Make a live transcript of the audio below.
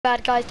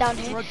bad guys down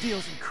here. Drug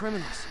deals and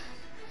criminals.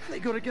 They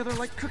go together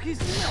like cookies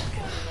and milk.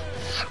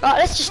 Right,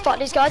 let's just fight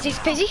these guys. He's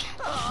busy.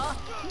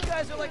 You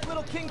guys are like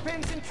little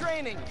kingpins in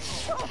training.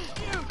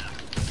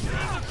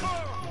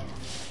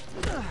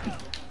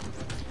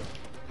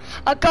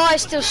 A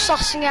guy's still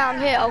sussing out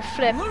him here. Oh,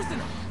 flip.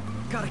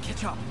 Gotta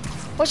catch up.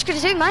 What you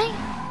gonna do, mate?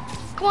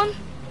 Come on.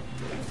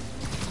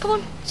 Come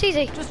on. It's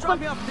easy. Just drop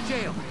me off at the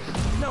jail.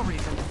 No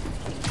reason.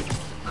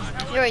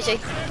 You're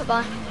easy.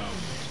 Goodbye.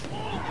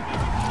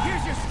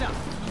 Here's your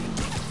stuff.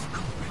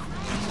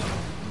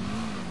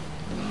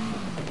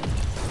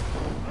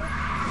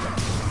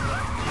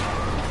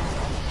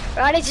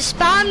 Right, I need to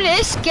spam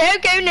this. Go,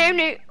 no.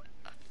 Right,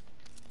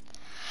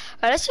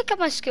 let's check out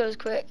my skills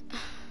quick.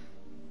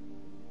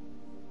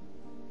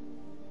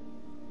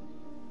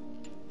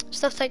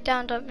 Stuff take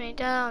down, don't need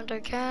down,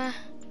 don't care.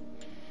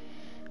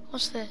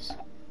 What's this?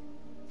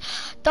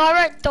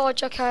 Direct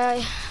dodge,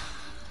 okay.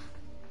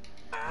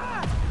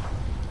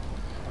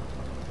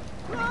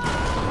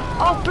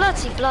 Oh,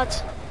 bloody blood.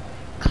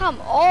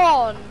 Come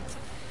on.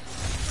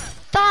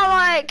 That,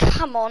 like,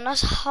 come on,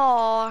 that's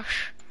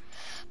harsh.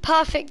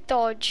 Perfect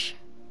dodge.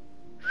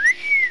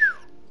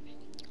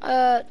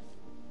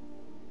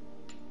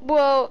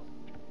 Well,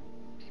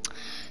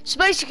 so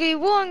basically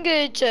what I'm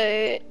gonna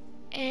do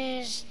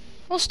is,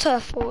 what's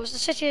Turf Wars? The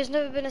city has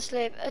never been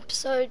asleep.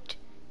 Episode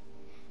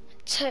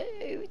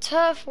 2.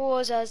 Turf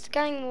Wars, as the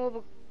gang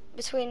war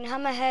between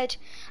Hammerhead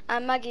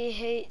and Maggie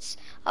heats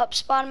up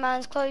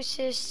Spiderman's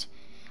closest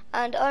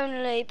and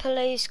only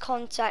police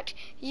contact.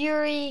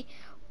 Yuri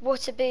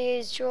Waterby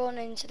is drawn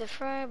into the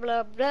fray,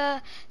 blah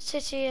blah.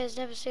 City has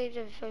never seen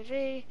the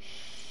FOV.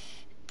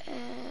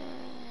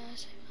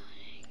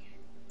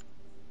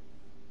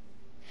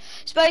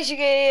 So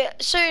basically,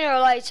 sooner or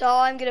later,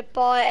 I'm going to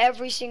buy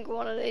every single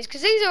one of these,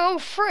 because these are all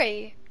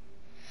free.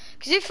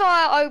 Because if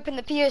I open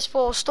the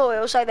PS4 store,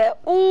 it'll say they're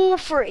all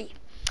free.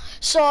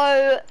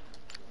 So,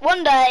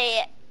 one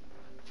day,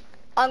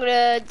 I'm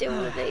going to do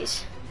all of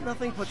these.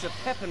 Nothing puts a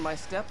pep in my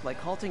step like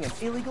halting an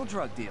illegal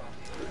drug deal.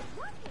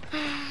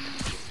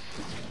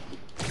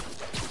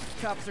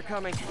 Cops are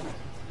coming.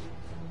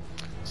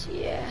 So,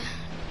 yeah.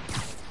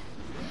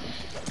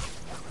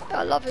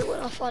 I love it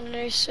when I find a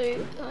new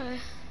suit, though.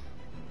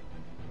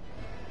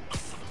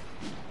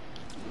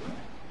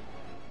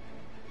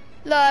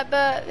 Like,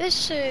 but this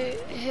suit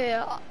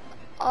here,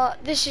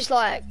 this is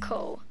like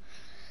cool.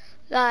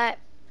 Like,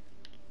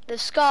 the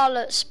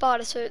Scarlet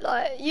Spider suit,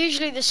 like,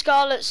 usually the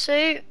Scarlet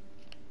suit,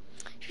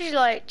 usually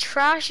like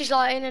trash, is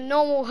like in a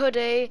normal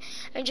hoodie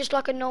and just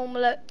like a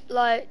normal,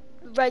 like,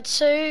 red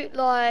suit,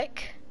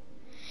 like,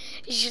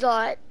 he's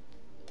like,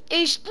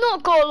 he's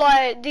not got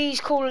like these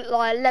cool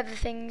like leather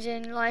things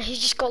in, like, he's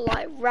just got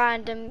like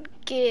random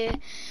gear,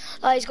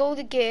 like, he's got all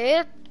the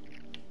gear.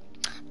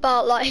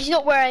 But like he's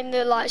not wearing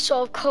the like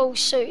sort of cool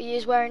suit he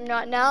is wearing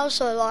right now,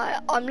 so like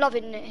I'm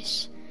loving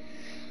this.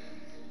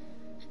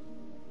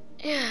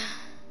 Yeah.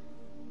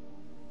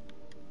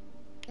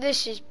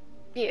 This is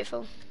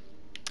beautiful.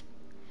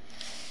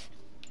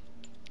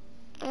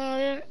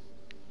 The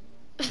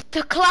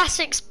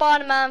classic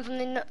Spider-Man from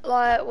the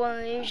like one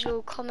of the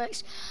usual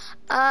comics,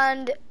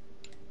 and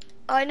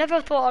I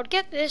never thought I'd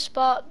get this,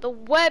 but the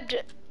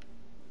webbed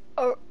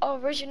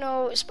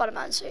original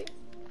Spider-Man suit.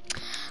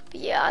 But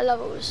yeah, I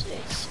love all the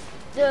suits.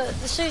 The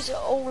suits are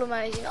all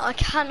amazing. I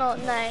cannot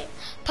name,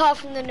 apart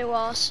from the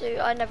noir suit.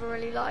 I never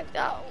really liked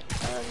that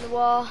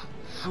noir.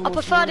 I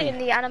preferred it in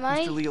the anime.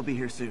 Mr. Lee will be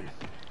here soon.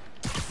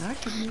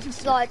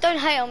 Like, don't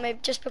hate on me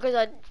just because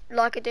I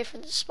like a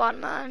different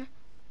Spider-Man.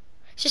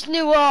 It's just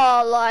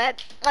noir. Like,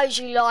 I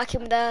usually like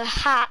him with a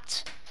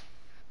hat,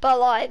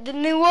 but like the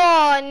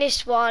noir in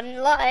this one,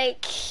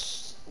 like,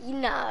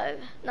 no,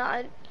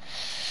 I'm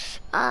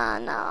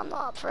not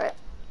up for it.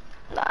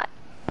 Like.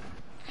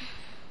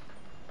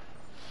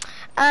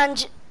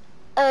 And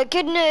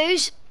good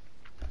news,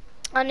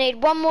 I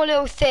need one more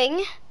little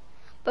thing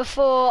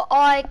before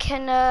I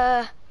can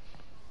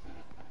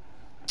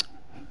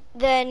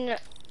then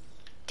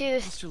do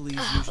this. Mr.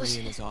 Lee's usually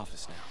in his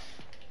office now.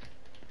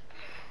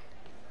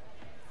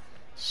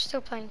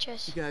 Still playing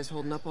chess. You guys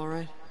holding up all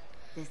right?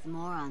 This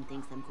moron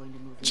thinks I'm going to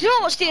move. Do you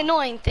know what's the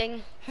annoying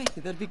thing? Hey,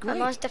 that'd be great.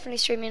 Mine's definitely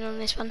streaming on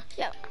this one.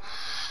 Yeah.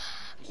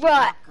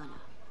 Right.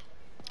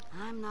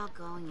 I'm not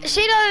going.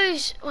 See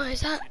those? What is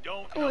that?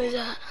 What is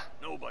that?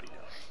 Nobody does.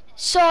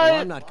 So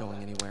I'm not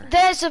going anywhere.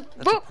 There's a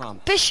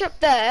bishop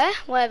there,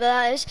 wherever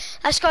that is.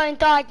 That's going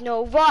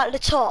diagonal right at the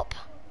top,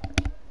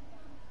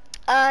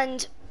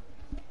 and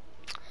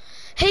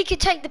he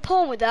could take the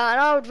pawn with that, and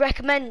I would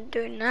recommend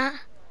doing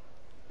that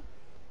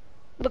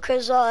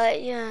because,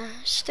 yeah,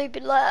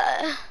 stupid like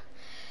that.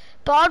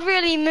 But I'd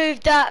really move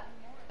that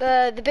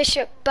the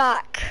bishop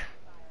back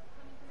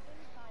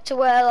to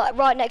where, like,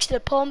 right next to the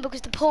pawn,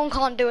 because the pawn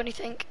can't do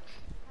anything.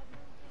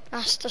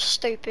 That's just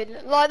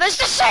stupid. Like, that's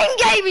the same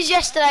game as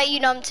yesterday, you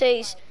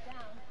numpties.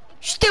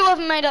 Still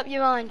haven't made up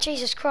your mind.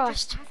 Jesus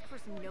Christ.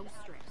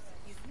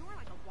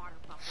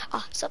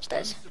 Ah, it's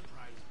upstairs.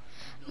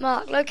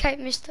 Mark, locate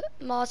Mr.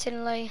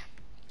 Martin Lee.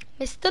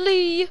 Mr.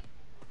 Lee,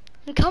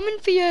 I'm coming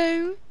for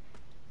you.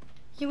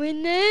 You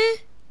in there?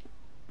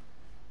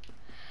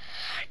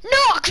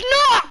 Knock,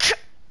 knock!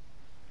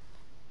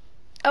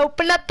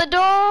 Open up the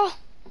door.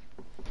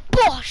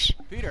 Bosh!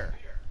 Peter.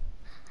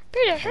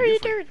 Peter, how are you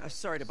doing? I'm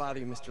sorry to bother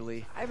you, Mr.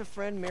 Lee. I have a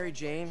friend, Mary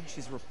Jane.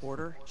 She's a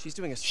reporter. She's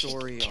doing a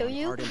story Kill on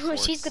you? art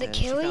imports, She's gonna and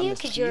she kill found you this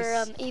because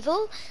you're piece.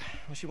 evil?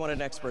 Well, she wanted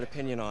an expert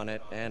opinion on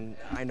it, and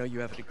I know you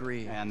have a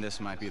degree. And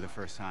this might be the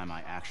first time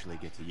I actually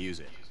get to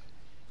use it.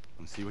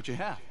 Let's see what you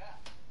have.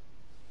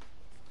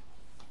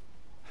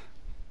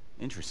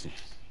 Interesting.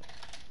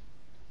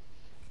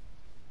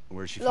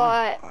 Where's she from?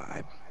 Like,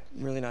 I'm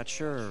really not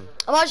sure.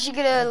 I'm actually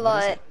gonna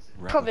like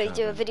probably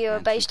do a video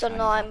based on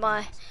like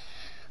my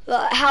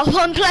how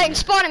I'm playing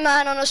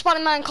Spiderman on a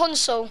Spiderman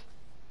console.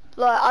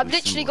 Like I've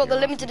literally got the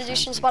limited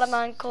edition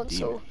Spiderman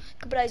console a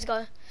couple days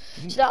ago,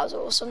 so that was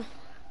awesome.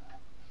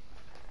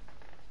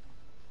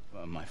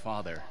 My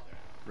father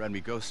read me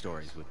ghost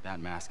stories with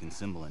that mask and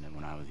symbol in it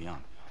when I was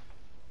young.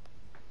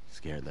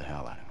 Scared the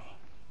hell out of me.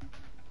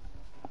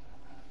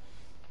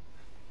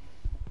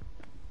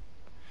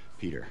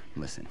 Peter,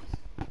 listen.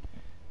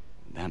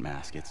 That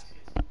mask, it's...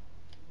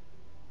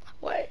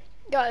 Wait,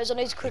 guys, I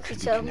need to quickly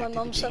tell my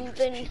mum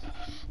something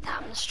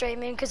that I'm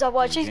streaming because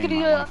otherwise she's gonna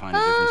be like,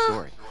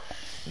 right,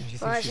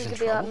 she's gonna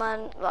be like,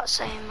 man, like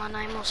saying my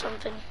name or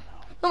something.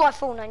 Not my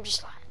full name,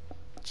 just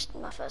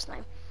my first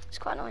name. It's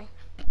quite annoying.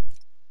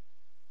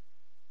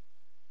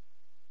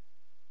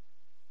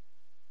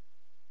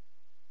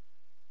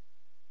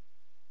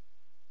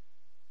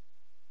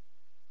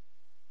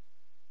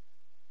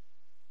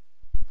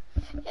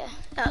 Yeah,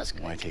 that was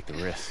good. Why take the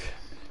risk?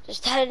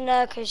 Just telling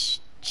her because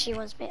she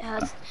wants me.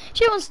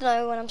 She wants to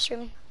know when I'm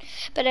streaming.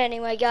 But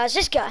anyway, guys,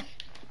 let's go.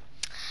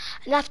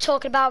 Enough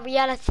talking about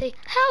reality.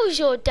 How was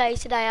your day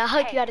today? I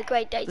hope you had a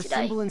great day The today.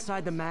 symbol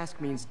inside the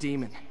mask means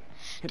demon.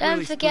 It Don't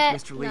really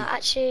forget. spooked Mr. Lee. No,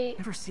 actually.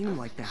 Never seen him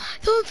like that.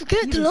 Don't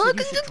forget He to even like said and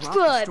you should drop the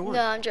subscribe. story.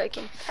 No, I'm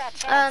joking.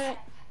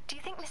 Do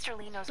you think Mr.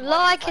 Lee knows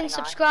Like and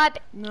subscribe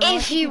No, I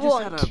if think you he just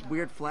want. had a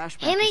weird flashback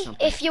Hear or me?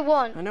 something. If you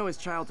want. I know his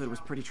childhood was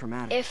pretty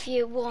traumatic. If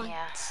you want.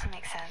 Yeah,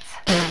 makes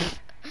sense.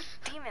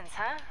 Demons,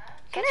 huh? No,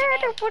 Get your I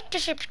name. don't want to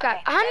subscribe.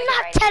 Okay, I'm yeah, not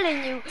you're right. telling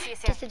you See you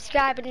to soon.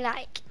 subscribe and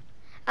like.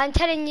 I'm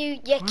telling you,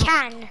 you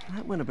can.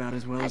 That went about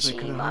as well as I Actually,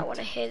 could you have might hoped. want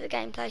to hear the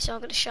gameplay, so I'm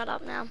going to shut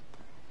up now.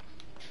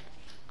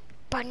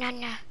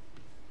 Banana.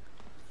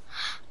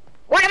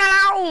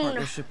 Watermelon!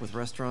 Partnership with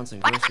restaurants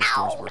and grocery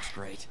stores works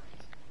great.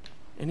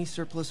 Any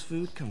surplus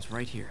food comes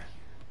right here.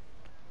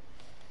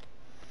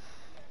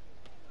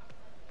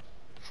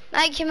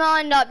 Make your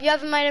mind up. You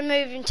haven't made a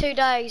move in 2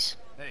 days.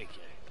 Hey,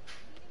 kid.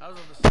 How's all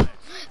the science?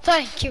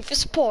 Thank you for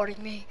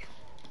supporting me.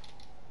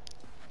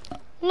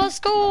 Let's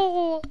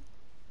go.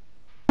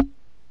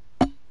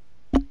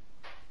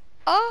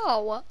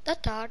 Oh,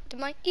 that hurt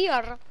my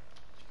ear.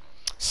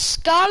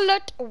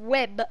 Scarlet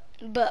Web.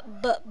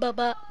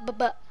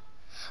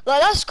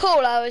 Like, that's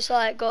cool. I was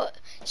like got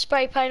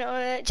spray paint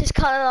on it, just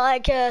kind of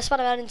like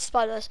Spider-Man into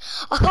Spider-Verse.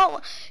 I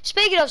can't.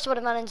 Speaking of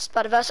Spider-Man into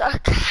Spider-Verse, I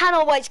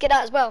cannot wait to get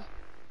that as well.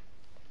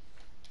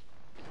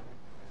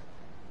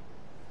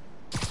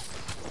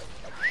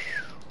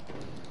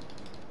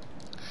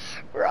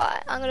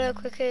 Right, I'm gonna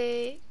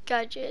quickly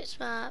gadgets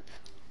map.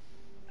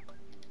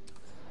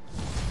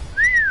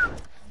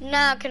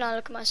 Now can I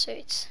look at my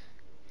suits?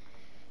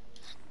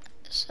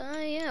 So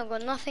yeah, I've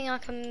got nothing I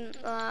can,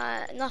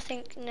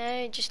 nothing,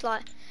 no, just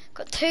like,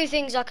 got 2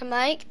 things I can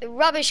make. The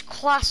rubbish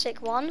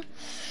classic one,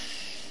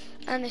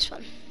 and this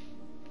one,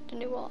 the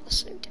new art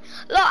suit.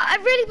 Look, I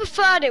really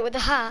preferred it with the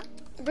hat,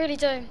 I really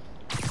do.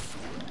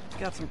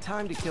 Got some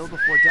time to kill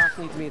before Doc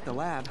needs me at the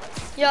lab.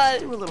 Yeah,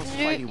 Do a little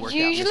Spidey workout in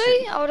the usually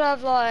city. I would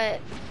have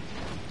like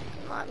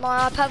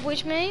my iPad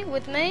with me.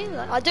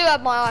 Like, I do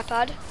have my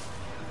iPad,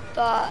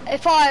 but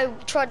if I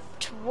tried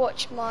to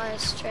watch my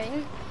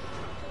stream,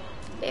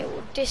 it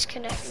will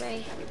disconnect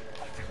me.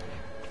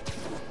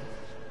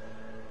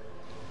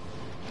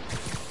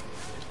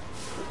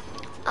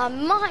 I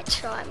might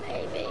try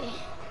maybe,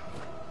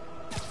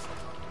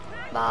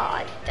 but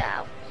I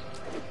doubt.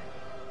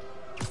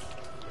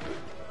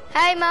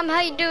 Hey Mum,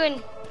 how you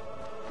doing?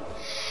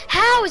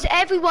 How is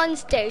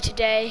everyone's day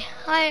today?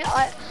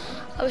 I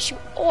wish you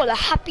all a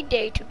happy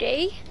day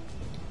today.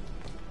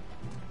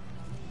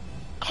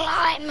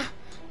 Climb,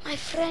 my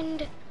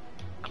friend.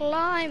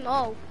 Climb.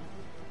 Oh,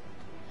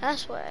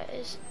 that's where it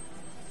is.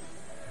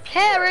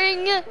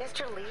 Herring.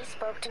 Mr. Lee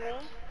spoke to me.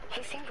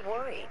 He seemed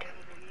worried.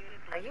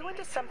 Are you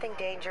into something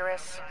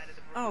dangerous?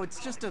 Oh,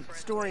 it's just a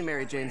story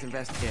Mary Jane's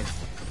investigating.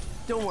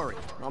 Don't worry,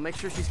 I'll make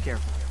sure she's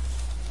careful.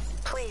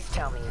 Please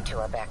tell me you two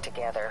are back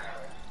together.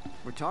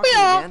 We're talking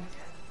Yeah. again.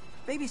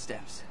 Baby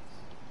steps.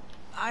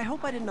 I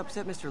hope I didn't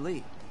upset Mr.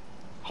 Lee.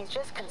 He's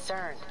just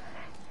concerned.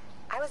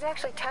 I was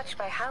actually touched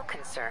by how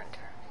concerned.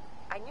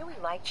 I knew he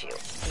liked you.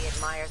 He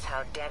admires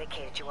how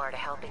dedicated you are to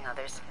helping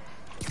others.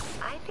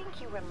 I think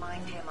you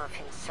remind him of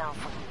himself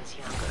when he was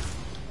younger.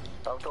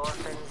 Both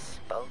orphans,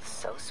 both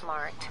so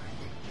smart.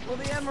 Well,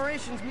 the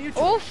admiration's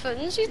mutual.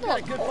 Orphans? He's Got not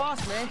a good an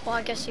boss, man. Well,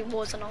 I guess he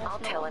was an orphan. I'll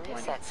tell him you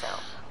said so.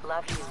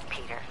 Love you,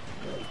 Peter.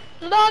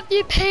 Love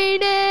you,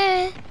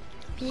 Peter.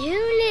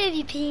 You love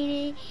you,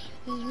 Peter.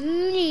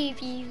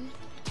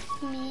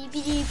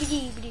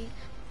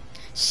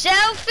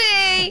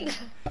 Selfie!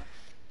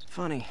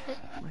 Funny,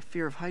 my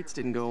fear of heights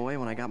didn't go away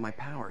when I got my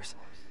powers.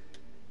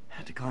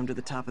 Had to climb to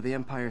the top of the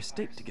Empire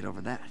State to get over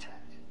that.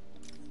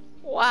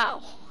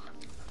 Wow.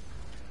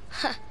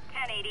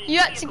 You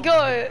had to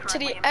go to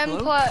the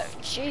Empire.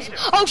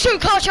 Jesus. Oh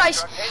shoot, car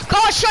chase!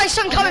 Car chase,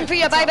 I'm coming for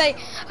you, baby!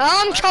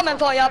 I'm coming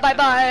for you, baby!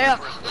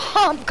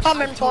 I'm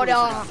coming for you!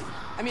 I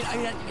didn't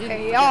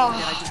Hey, forget,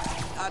 I just...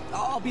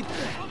 I'll be...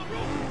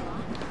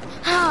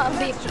 I'll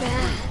be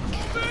back.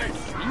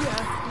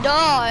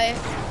 Die.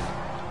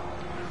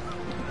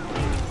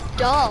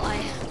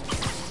 Die.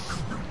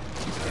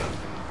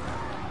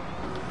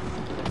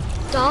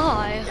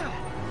 Die.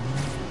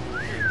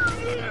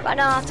 Right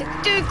now I have to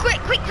do quick.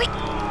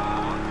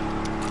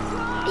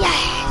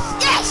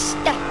 Yes.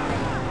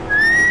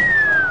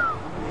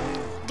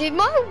 Did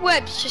my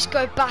webs just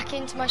go back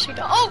into my shoe?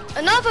 Oh,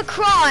 another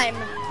crime.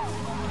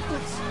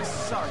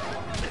 Sorry.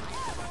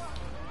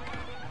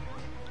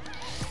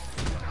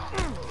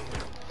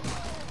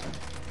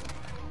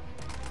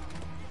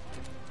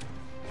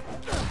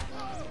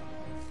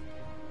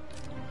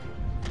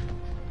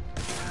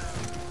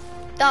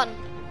 Done.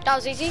 That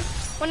was easy.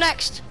 What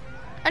next?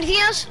 Anything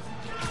else?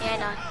 Yeah,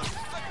 no.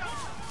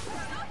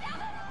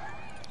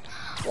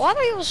 Why are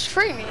they all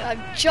screaming?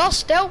 I've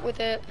just dealt with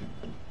it.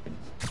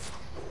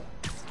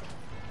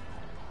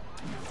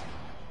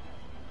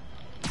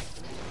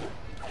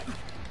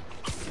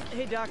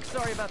 Hey, Doc,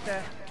 sorry about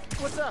that.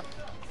 What's up?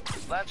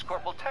 Lance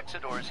Corporal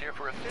Texador is here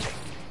for a fitting.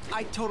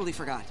 I totally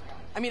forgot.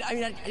 I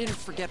didn't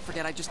forget.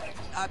 I just...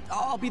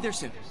 I'll be there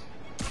soon.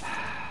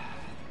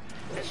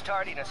 This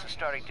tardiness is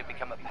starting to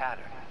become a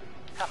pattern.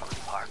 Come on,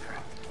 Parker.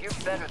 You're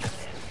better than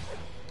this.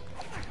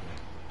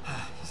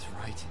 He's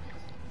right.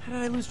 How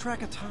did I lose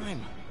track of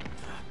time?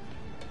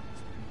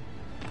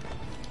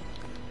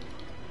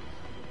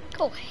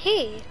 Go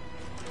here.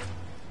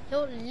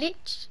 You're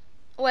lit.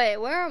 Wait,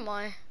 where am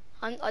I?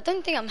 I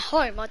don't think I'm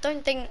home. I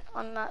don't think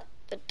I'm at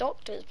the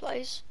doctor's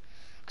place.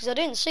 Because I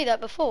didn't see that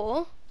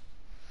before.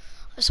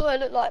 I saw it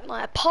looked like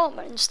my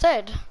apartment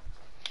instead.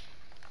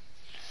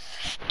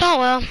 Oh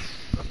well.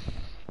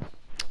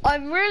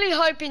 I'm really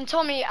hoping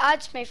Tommy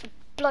adds me for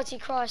bloody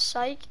Christ's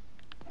sake.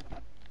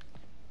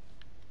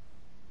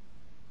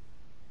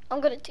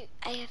 I'm gonna do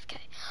AFK.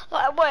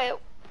 Like, wait,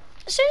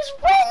 since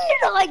when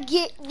did I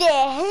get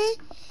there?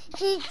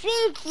 Since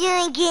when did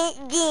I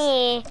get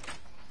there?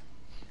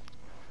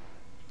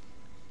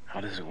 How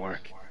does it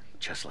work?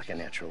 Just like a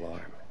natural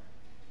arm.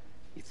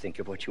 You think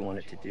of what you want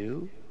it to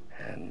do,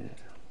 and...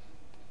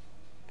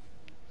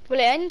 Will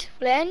it end?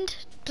 Will it end?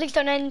 Please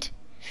don't end.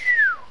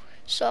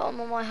 So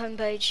I'm on my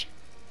homepage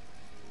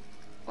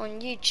on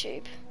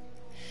YouTube.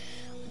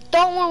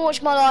 Don't want to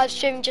watch my live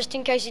stream just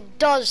in case it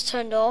does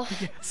turn off.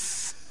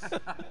 Yes.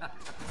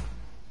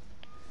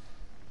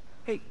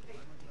 Hey.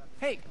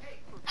 Hey,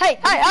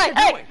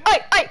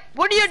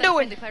 what are you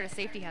doing? Declared a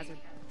safety hazard.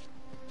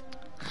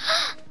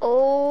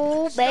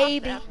 Oh,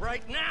 baby. Stop that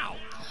right now!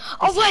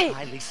 Oh, wait.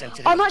 Highly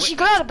sensitive I'm actually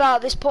equipment. glad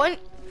about this point.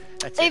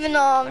 That's it. Even though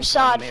I'm calling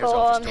sad the mayor's for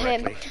office him.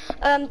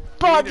 directly.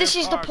 But this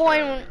is the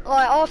point,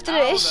 like, after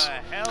this,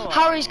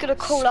 Harry's gonna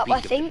call up, I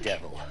Speak of the think.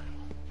 devil.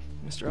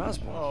 Mr.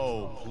 Osborn.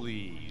 Oh,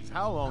 please.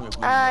 How long have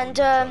we And,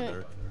 known each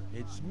other?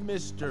 It's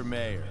Mr.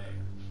 Mayor.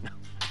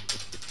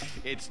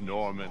 It's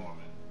Norman.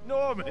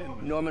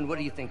 Norman, what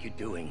do you think you're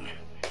doing?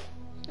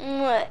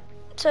 Right.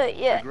 So,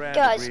 yeah, The grant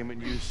guys.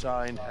 agreement you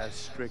signed has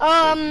strict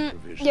safety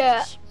provisions.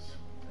 Yeah.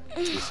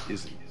 This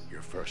isn't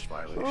your first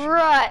violation.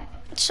 Right.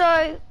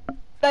 So,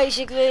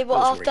 basically,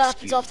 what Those were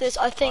happens after this,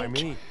 I By think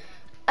me.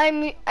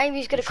 Amy's gonna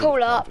You should've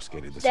call up.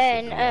 confiscated this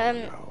Then,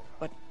 equipment long ago.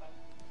 But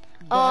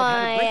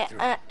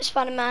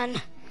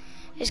Spider-Man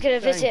is gonna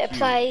visit a Thank you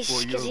place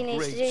for because he your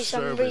needs to great do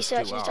some service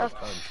research to and our stuff.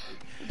 country.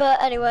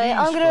 But anyway, These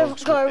I'm gonna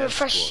folks go will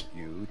refresh. escort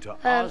you to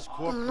I'm Oscorp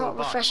not Robotics,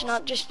 refreshing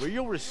up, just where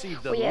you'll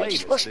receive the well, yeah,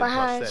 just wash latest my in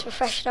hands, prosthetics.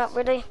 refreshen up,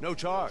 really. No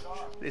charge.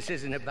 this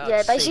isn't about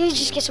Yeah, basically safety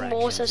just get some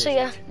water. infractions, See is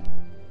ya. it?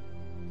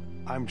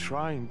 I'm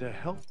trying to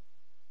help.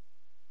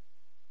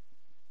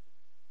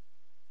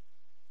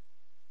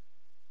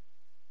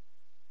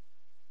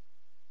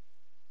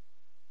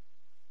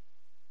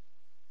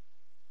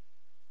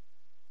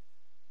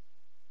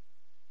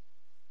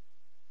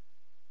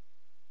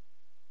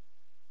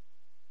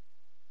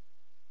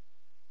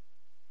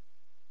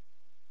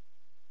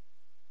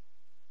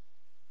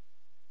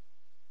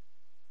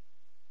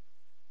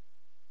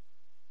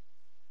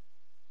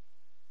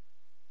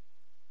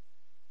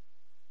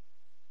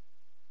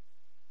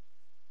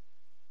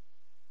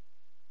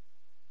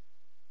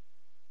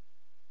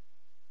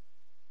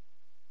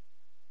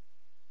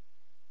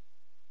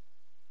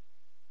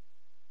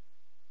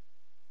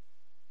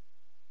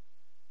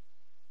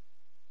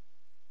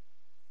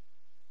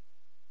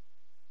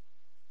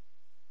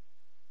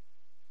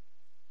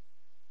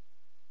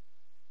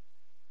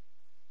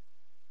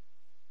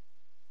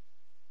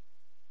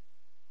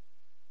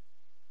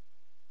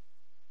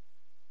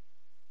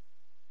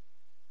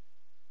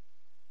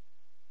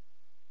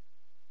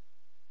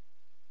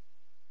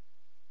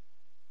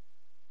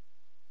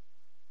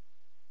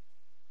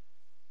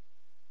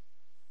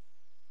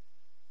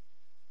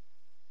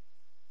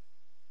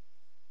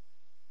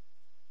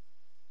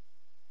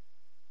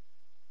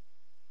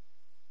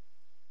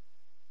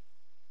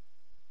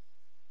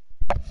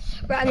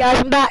 Right guys,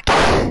 I'm back.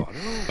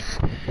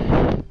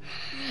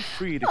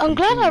 I'm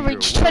glad I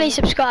reached 20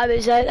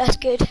 subscribers though, that's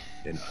good.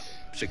 In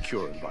a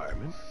secure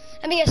environment.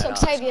 Let me guess,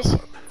 Octavius.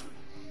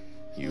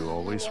 You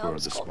always were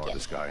the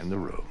smartest guy in the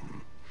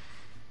room.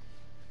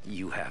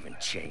 You haven't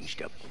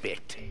changed a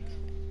bit.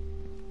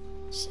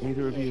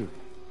 Neither of you.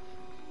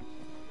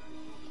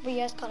 We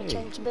guys kind of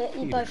changed a bit,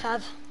 you both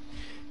have.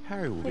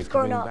 Harry will be We've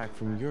grown coming up. back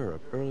from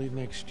Europe early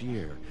next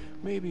year.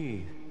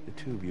 Maybe the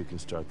two of you can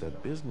start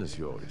that business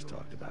you always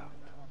talked about.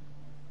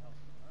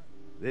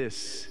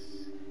 This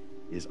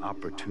is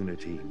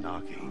opportunity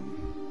knocking.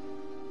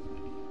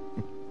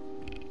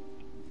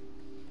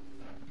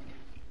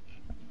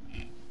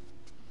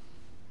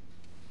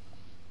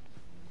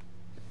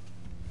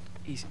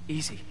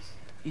 Easy.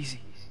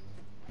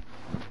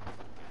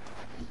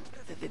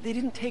 They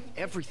didn't take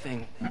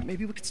everything.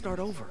 Maybe we could start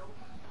over.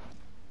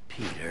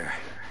 Peter,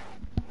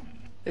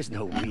 there's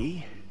no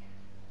we.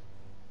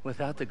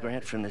 Without the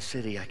grant from the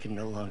city, I can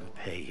no longer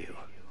pay you.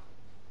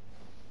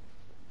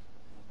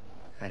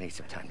 I need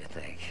some time to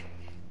think.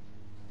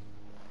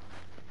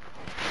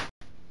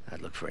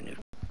 I'd look for a new...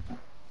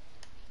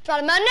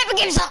 Spider-Man never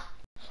gives up!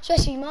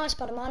 Especially my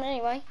Spider-Man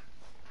anyway.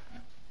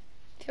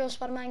 If your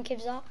Spider-Man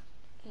gives up,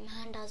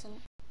 man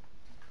doesn't.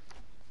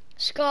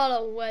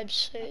 Scarlet Web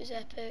suit is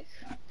epic.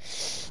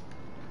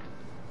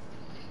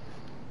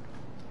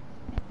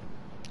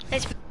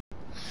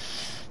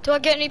 Do I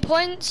get any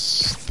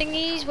points?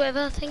 Thingies?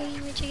 Whatever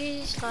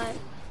thingy-majiggies? Like...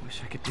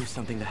 Wish I could do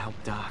something to help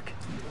Doc.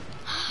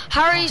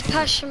 Harry's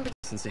passion...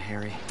 Since to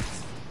Harry.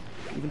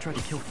 Even tried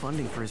to kill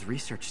funding for his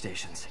research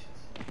stations.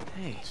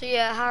 Hey. So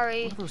yeah,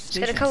 Harry One of those is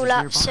gonna stations call is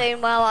up nearby.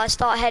 soon while I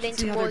start heading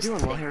See how they're towards the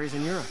doing while thing. Harry's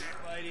in Europe.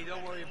 Spidey,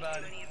 don't worry about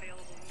it.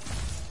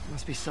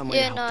 Must be some way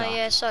Yeah, to help no, Doc.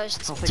 yeah, so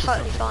it's I'll think of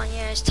totally something. fine,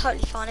 yeah, it's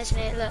totally fine, isn't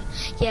it? Look,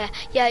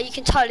 yeah, you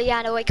can totally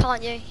handle it,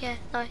 can't you? Yeah,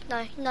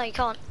 no, you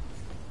can't.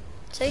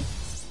 See?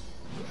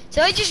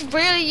 So I just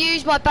really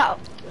use my battle.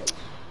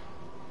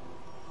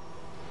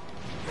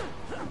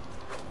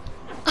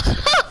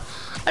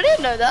 I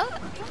didn't know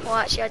that. Well,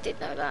 actually, I did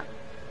know that.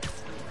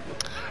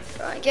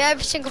 Right, get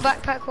every single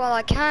backpack while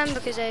I can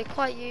because they're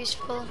quite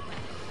useful.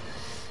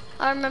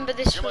 I remember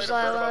this was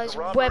like one of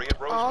those webbed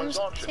arms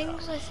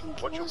things, I think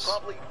it What you was.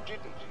 probably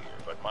didn't hear,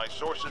 but my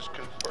sources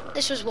confirm.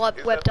 This was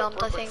webbed armed,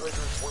 I think.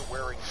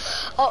 Wearing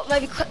Oh,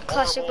 maybe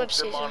classic web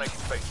season. demonic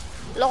faces.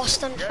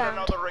 Lost and Yet found.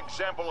 another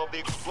example of the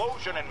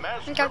explosion in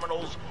mass Okay.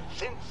 criminals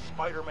since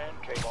Spider-Man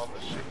came on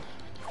the scene.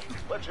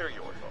 Let's hear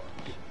your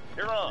thoughts.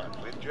 You're on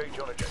with J.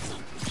 Jonah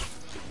Jameson.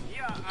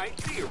 Yeah, I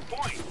see your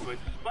point, but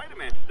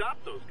Spider-Man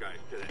stopped those guys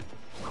today.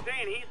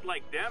 Saying he's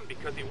like them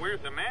because he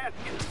wears a mask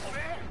isn't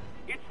fair.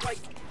 It's like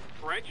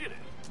prejudice.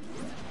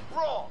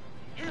 Wrong.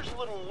 Here's a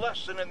little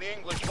lesson in the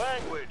English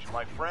language,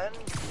 my friend.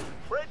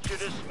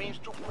 Prejudice means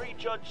to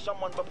prejudge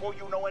someone before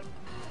you know it.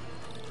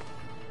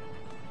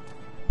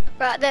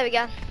 Right, there we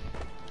go.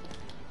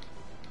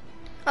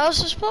 I was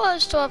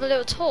supposed to have a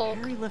little talk.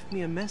 Harry left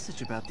me a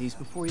message about these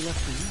before he left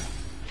for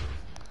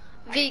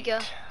you.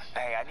 Vega.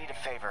 Hey, I need a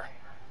favor.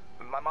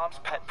 My mom's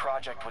pet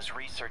project was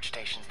research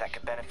stations that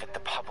could benefit the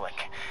public.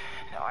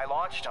 Now, I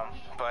launched them,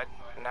 but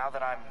now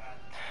that I'm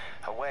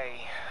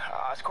away,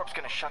 Oscorp's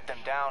gonna shut them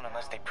down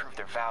unless they prove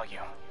their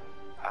value.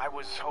 I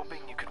was hoping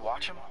you could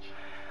watch them.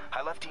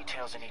 I left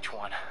details in each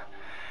one.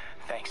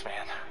 Thanks,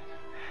 man.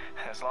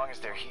 As long as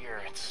they're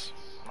here, it's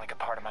like a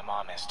part of my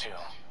mom is, too.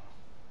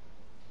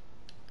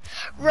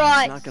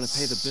 Right. He's not gonna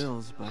pay the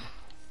bills, but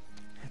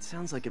it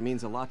sounds like it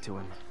means a lot to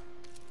him.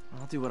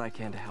 I'll do what I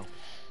can to help.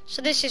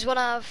 So this is one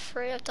out of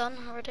 3 I've done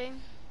already.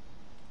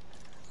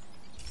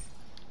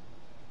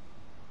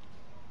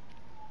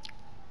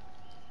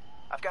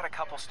 I've got a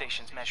couple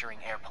stations measuring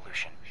air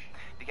pollution.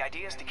 The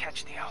idea is to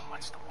catch the,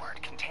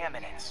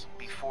 contaminants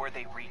before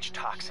they reach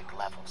toxic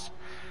levels.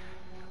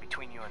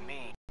 Between you and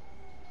me...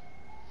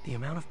 The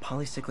amount of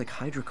polycyclic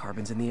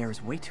hydrocarbons in the air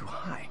is way too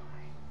high.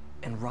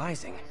 And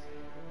rising.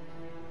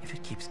 If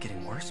it keeps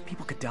getting worse,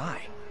 people could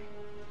die.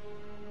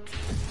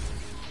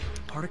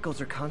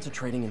 Particles are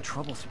concentrating in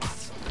trouble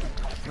spots.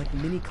 Like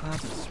mini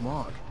clouds of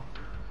smog.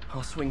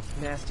 I'll swing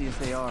nasty as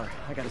they are.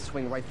 I gotta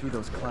swing right through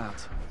those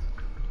clouds.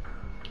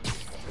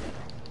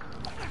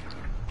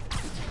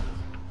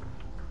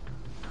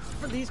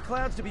 For these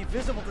clouds to be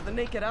visible to the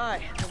naked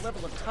eye, the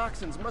level of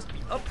toxins must be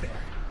up there.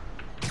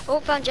 Oh,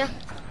 found ya.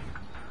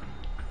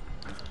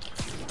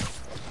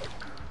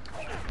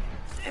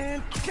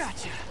 And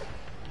gotcha!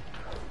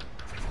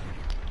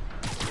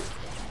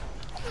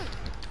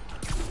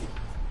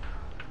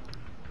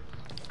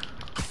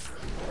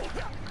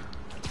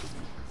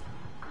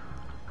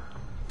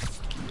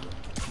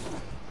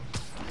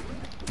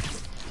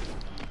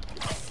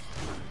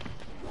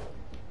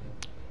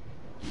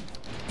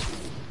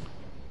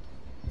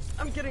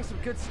 I'm getting some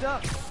good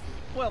stuff.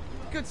 Well,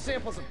 good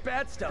samples of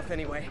bad stuff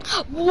anyway.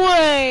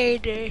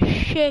 Wait a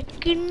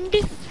second.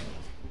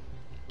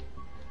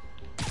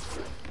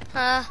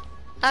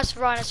 That's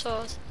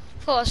rhinosaurs.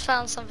 Thought I was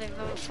found something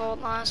from a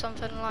fortnight or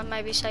something, like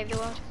maybe save the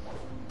world.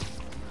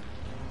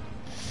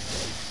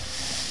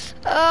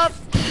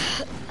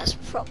 That's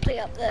properly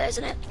up there,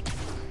 isn't it?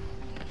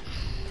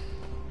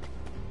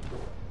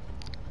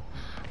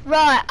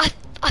 Right,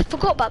 I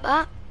forgot about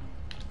that.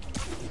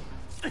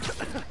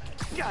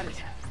 Got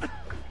it.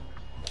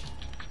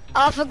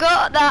 I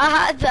forgot that I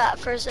had that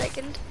for a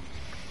second.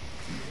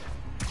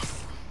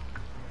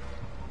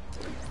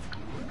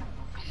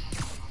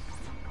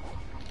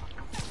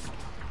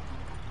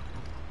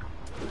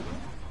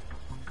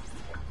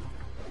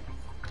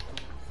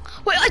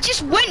 Wait, I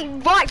just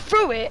went right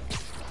through it.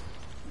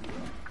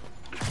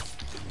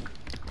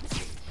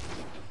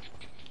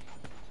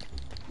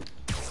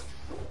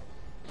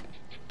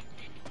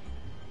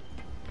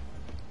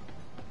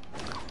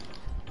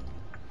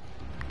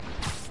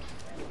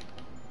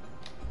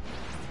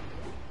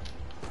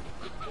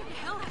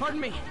 Pardon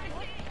me.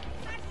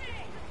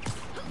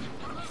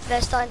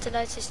 They're starting to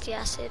notice the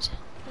acid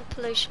and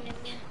pollution in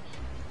there.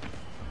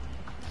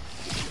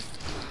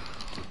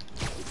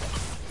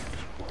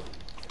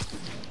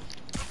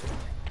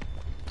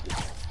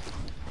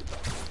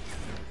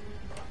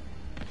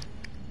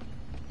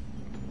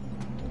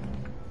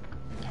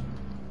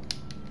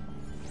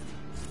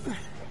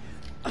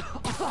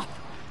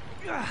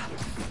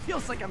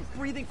 Feels like I'm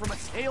breathing from a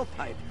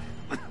tailpipe.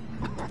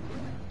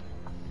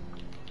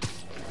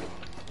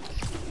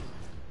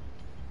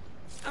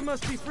 I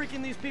must be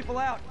freaking these people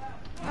out.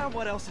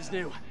 What else is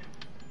new?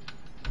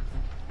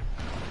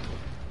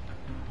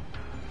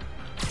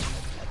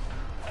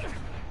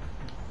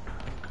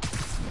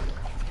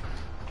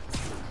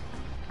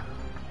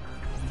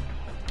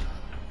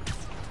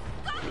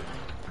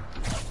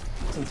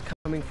 It's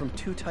coming from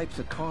two types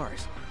of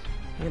cars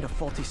and a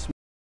faulty smoke.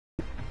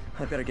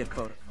 I better get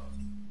photos.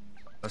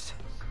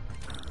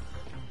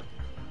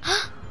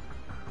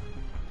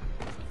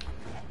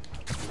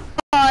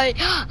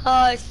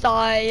 I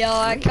say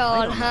I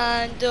can't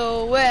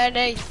handle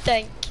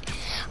anything.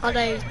 I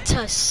need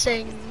to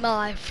sing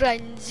my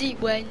frenzy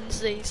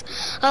Wednesdays.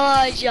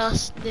 I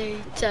just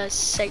need to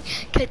sing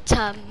it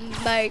to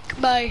make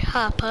me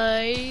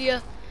happy.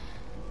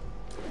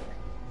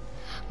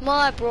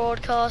 My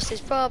broadcast is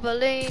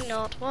probably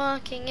not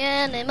working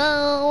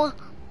anymore.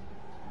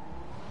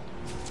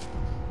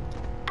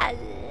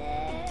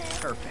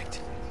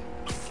 Perfect.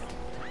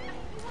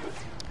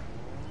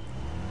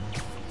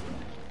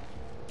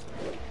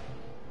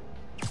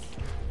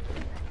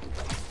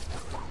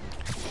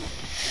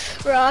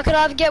 Right, could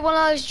I get one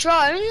of those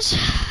drones?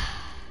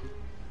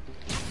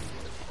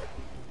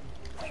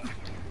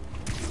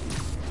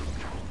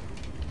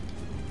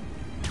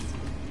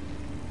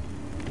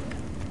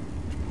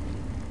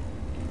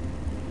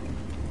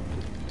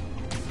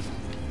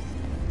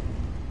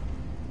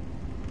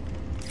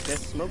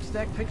 Best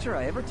smokestack picture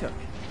I ever took.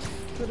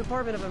 The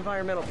Department of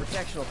Environmental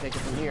Protection will take it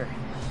from here.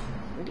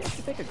 Maybe I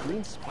should make a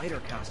green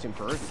spider costume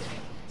for Earth Day.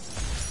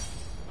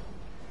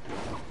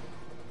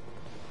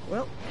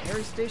 Well,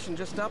 Harry's station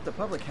just stopped the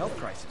public health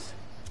crisis.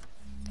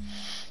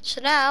 So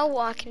now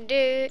what I can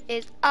do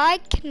is I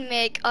can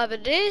make either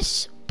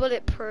this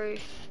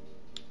bulletproof.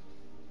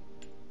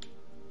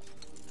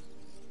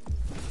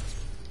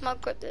 I'll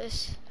grab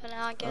this for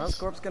now, I guess.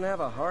 Oscorp's gonna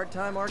have a hard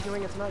time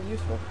arguing it's not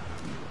useful.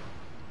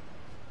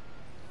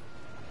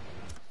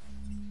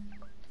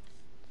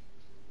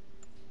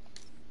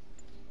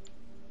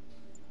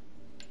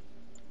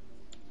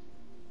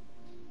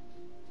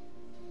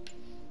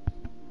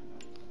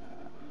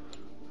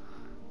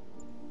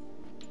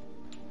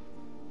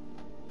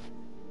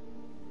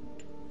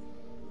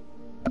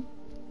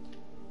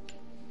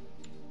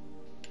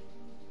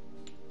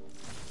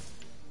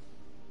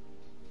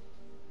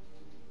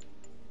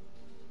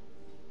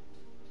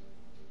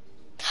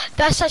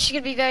 That's actually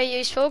gonna be very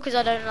useful because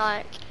I don't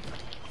like.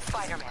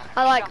 Spiderman.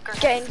 I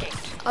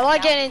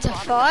like getting into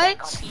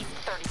fights,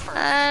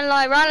 and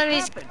like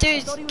randomly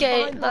dudes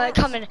get like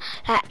coming.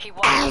 Like,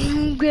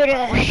 I'm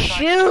gonna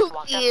shoot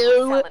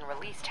you.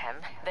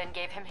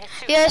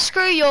 Yeah,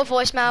 screw your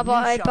voicemail.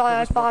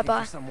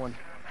 Bye. Someone.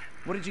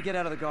 What did you get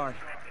out of the guard?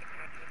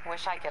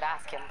 Wish I could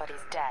ask him, but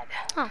he's dead.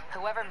 Oh.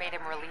 Whoever made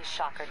him release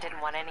Shocker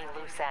didn't want any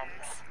loose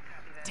ends.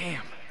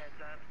 Damn.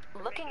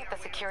 Looking at the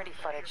security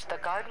footage, the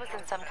guard was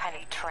in some kind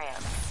of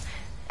trance.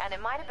 And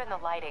it might have been the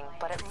lighting,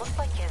 but it looked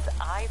like his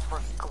eyes were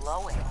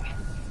glowing.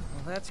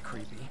 Well, that's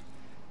creepy.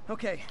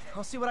 Okay,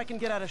 I'll see what I can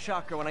get out of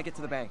Shocker when I get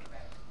to the bank.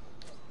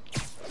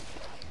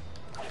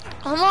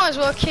 I might as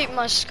well keep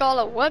my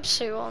Scarlet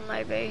wetsuit on,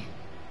 maybe.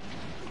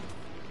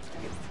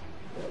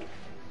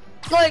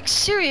 Like,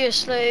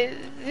 seriously,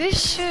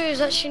 this suit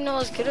is actually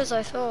not as good as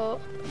I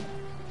thought.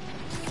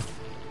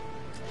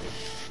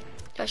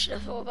 I should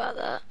have thought about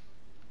that.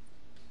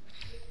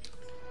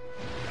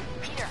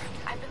 Peter,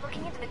 I've been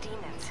looking into the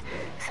demons.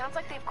 Sounds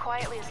like they've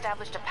quietly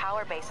established a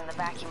power base in the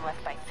vacuum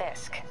left by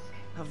Fisk.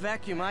 A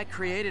vacuum I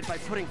created by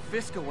putting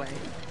Fisk away.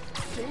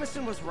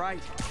 Jameson was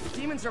right.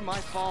 Demons are my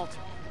fault.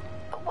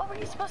 But what were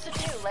you supposed to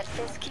do? Let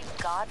Fisk keep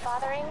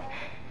godfathering?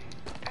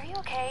 Are you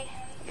okay?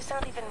 You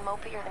sound even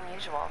mopier than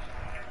usual.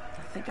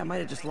 I think I might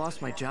have just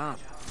lost my job.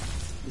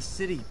 The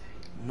city,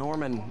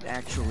 Norman,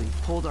 actually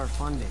pulled our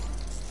funding.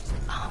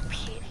 Oh,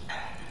 Pete.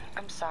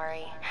 I'm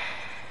sorry.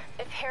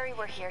 If Harry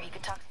were here, he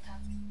could talk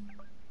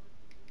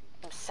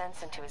some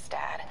sense into his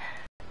dad.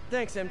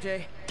 Thanks,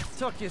 MJ.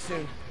 talk to you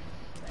soon.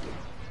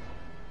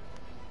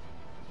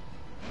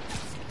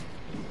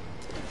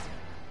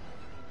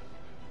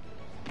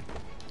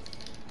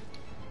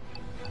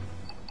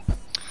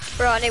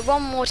 Right, I need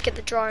one more to get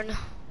the drone.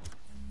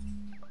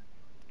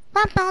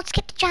 One more to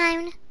get the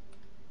drone.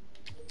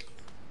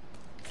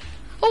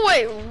 Oh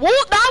wait,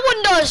 what? That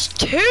one does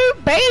 2,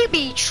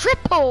 baby,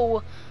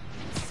 triple.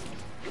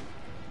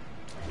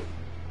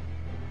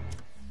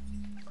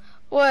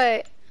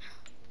 Wait.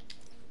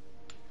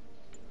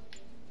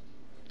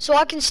 So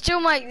I can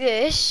still make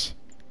this,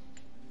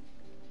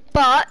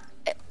 but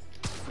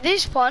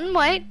this one,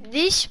 wait,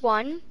 this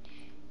one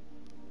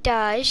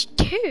does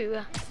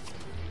 2.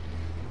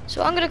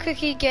 So I'm gonna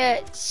quickly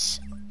get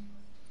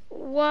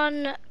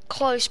one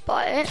close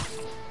by it.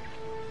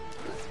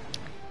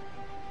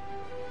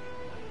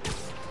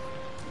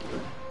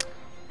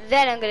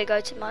 Then I'm gonna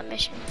go to my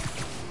mission.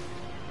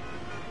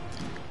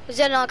 Because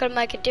then I'm gonna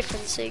make a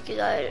difference,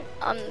 because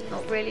I'm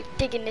not really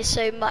digging this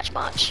so much.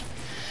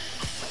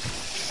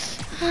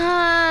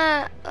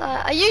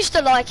 I used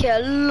to like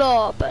it a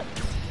lot, but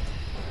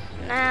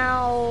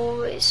now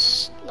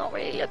it's not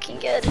really looking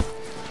good.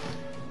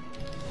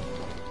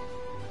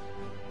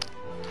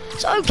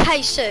 It's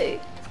okay, Sue.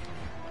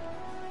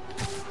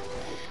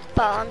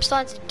 But I'm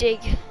starting to dig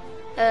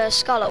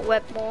Scarlet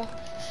Web more.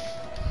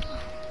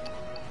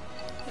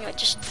 No,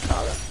 just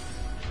Scarlet.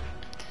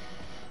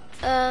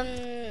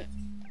 Now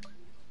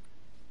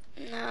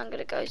I'm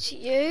gonna go to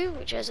you,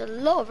 which has a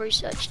lot of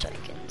research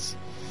tokens.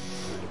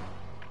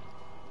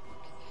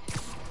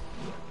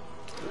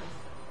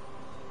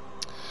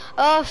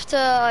 After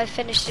I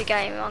finish the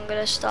game, I'm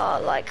gonna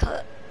start like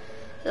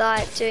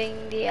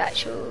doing the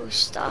actual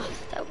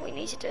stuff that we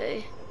need to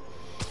do.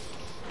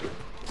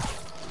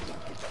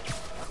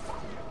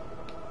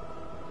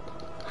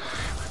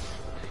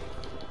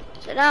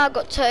 So now I've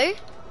got 2.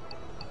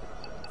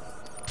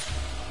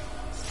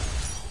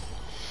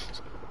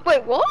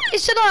 Wait, what? It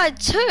said I had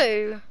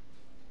 2.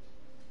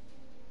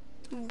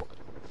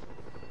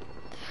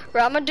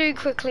 Right, I'm gonna do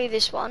quickly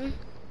this one,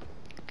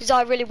 because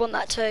I really want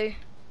that 2.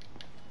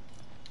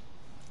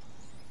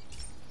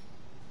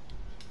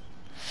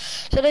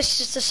 So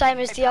this is the same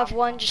as the other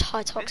one, just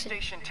high toxin.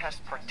 This station tests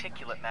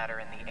particulate matter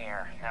in the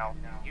air. Now,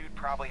 you'd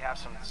probably have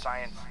some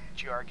science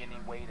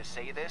jargony way to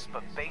say this,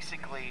 but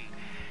basically,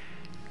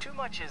 too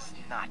much is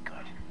not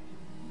good.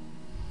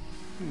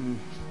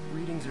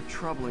 Readings are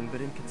troubling but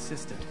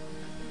inconsistent.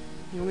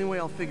 The only way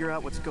I'll figure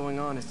out what's going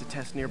on is to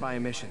test nearby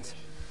emissions.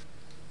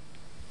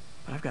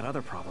 But I've got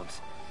other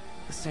problems.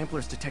 The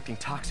sampler's detecting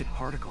toxic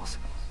particles.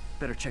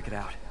 Better check it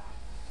out.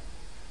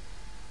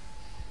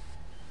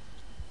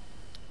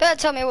 Better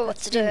tell me what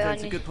to do.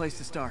 That's a good place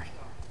to start.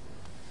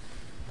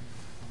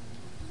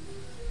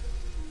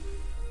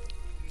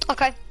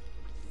 Okay.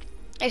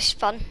 It's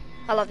fun.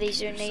 I love these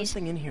doing There's these.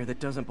 something in here that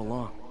doesn't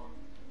belong.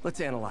 Let's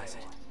analyze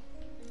it.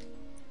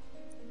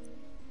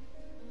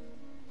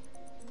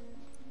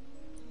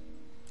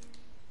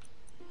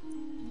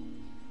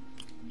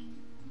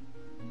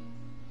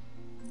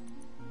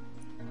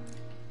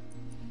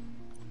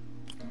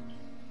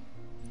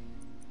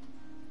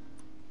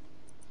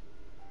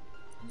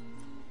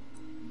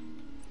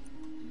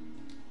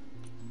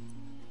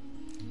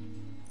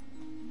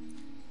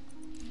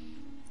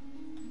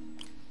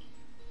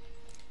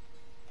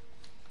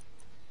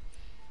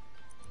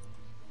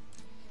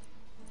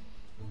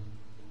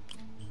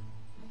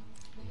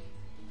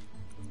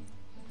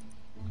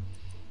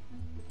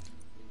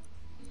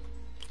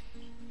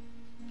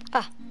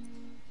 Ah.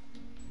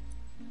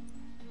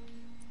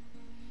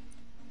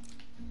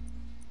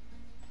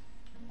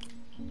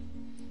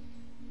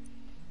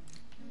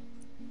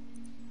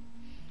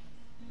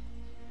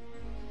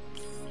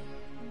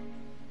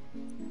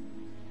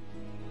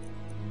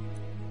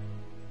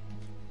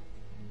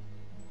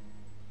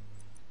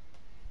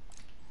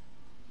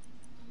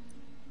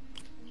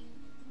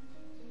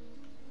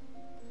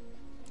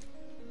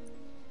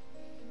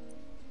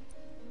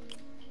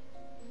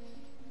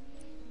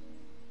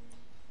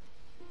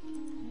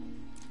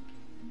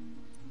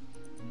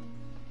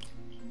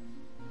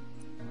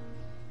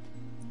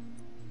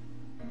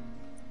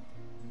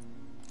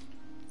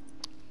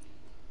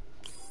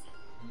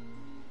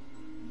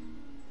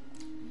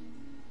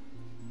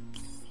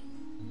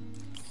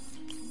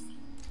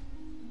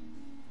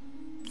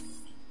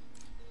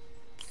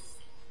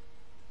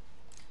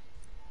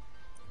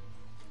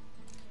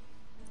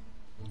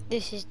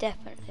 This is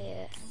definitely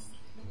it.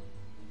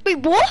 Wait,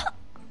 what?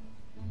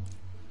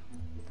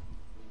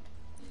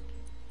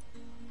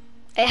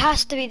 It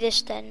has to be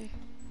this then.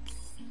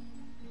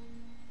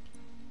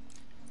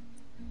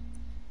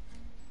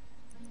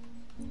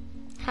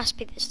 Has to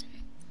be this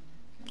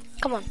then.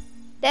 Come on.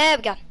 There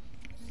we go.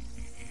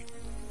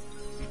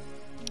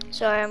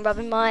 Sorry, I'm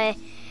rubbing my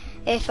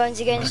earphones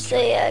against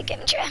the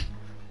gaming chair.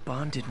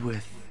 Bonded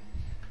with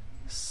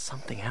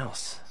something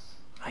else.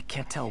 I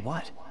can't tell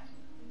what.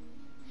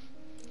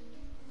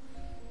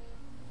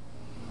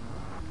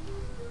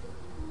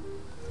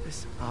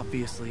 This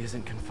obviously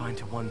isn't confined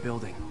to one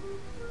building.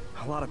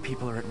 A lot of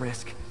people are at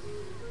risk.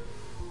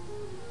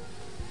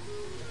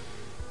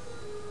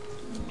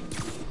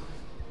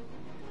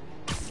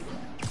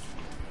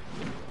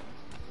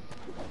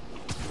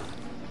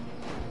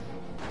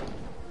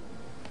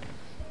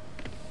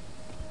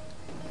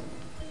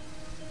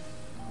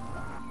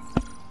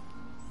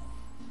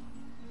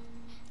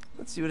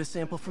 Let's see what a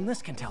sample from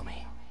this can tell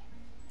me.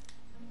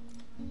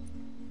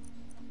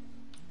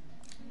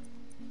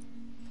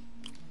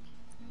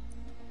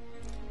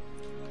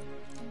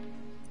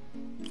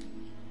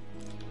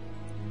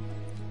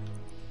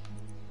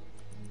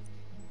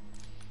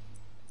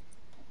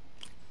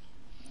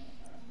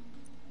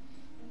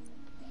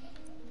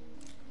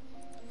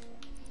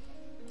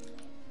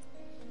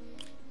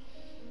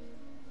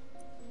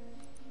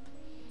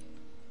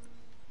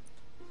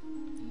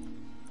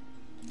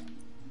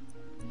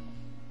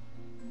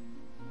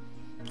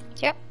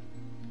 Yep.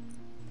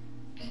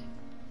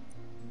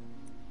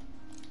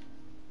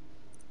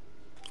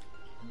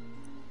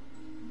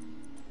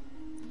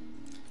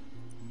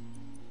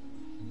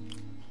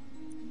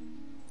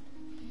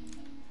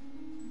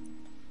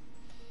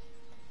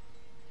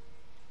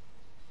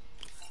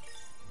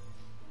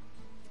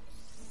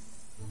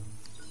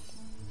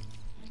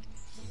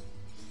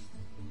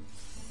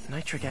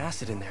 Nitric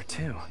acid in there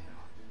too,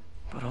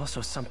 but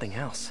also something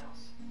else.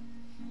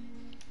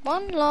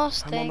 One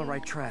last I'm thing. on the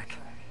right track.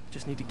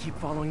 Just need to keep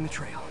following the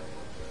trail.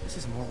 This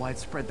is more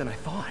widespread than I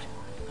thought.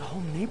 The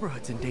whole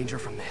neighborhood's in danger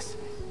from this.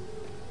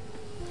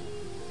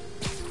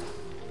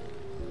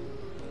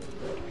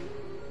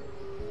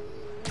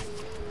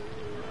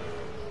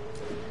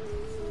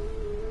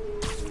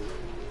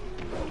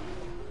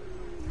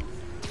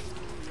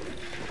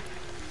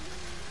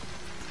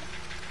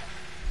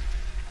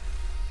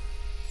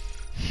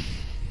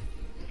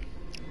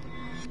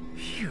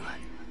 Phew,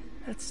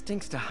 that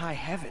stinks to high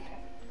heaven.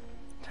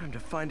 Time to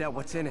find out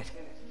what's in it.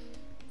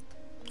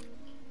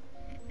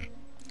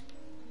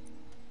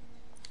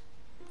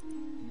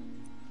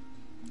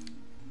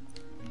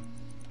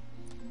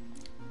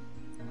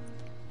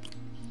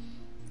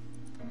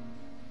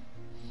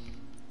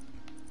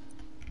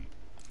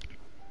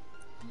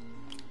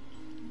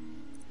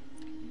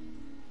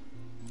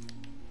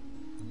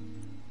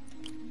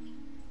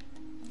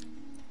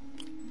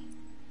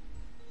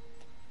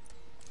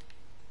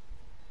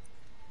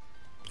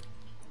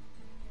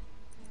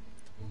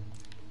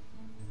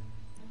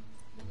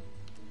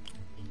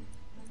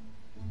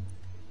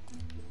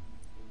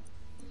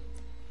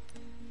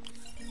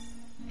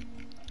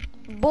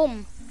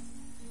 Boom.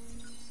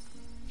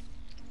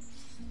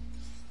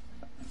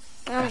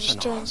 I'm just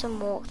doing some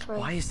walkthrough.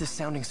 Why is this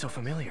sounding so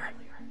familiar?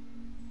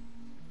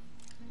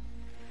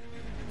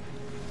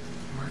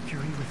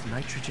 Mercury with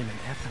nitrogen and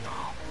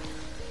ethanol.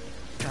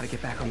 Gotta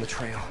get back on the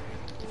trail.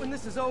 When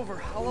this is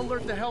over, I'll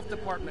alert the health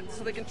department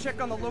so they can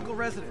check on the local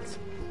residents.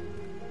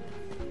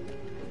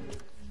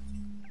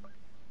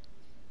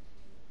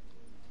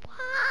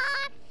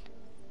 What?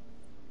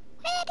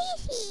 Where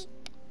is he?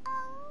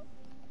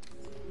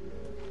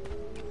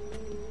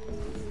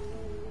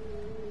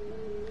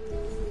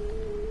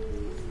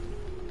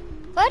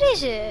 What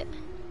is it?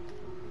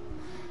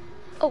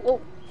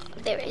 Oh,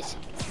 there it is.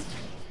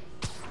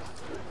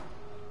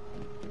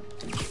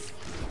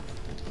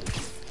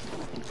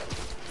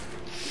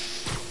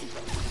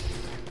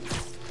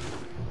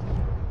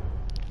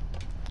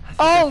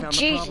 Oh,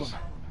 Jesus.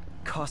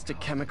 Caustic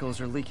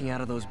chemicals are leaking out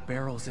of those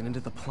barrels and into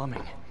the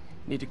plumbing.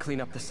 Need to clean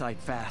up the site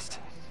fast.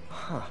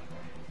 Huh.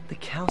 The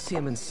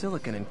calcium and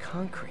silicon in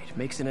concrete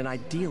makes it an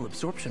ideal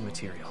absorption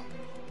material.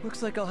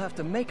 Looks like I'll have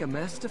to make a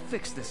mess to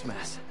fix this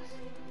mess.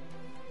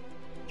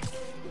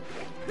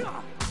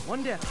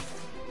 One down.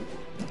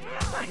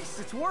 Nice,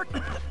 it's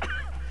working.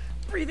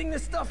 Breathing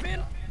this stuff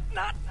in,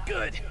 not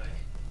good.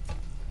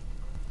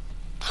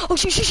 Oh,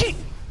 shit.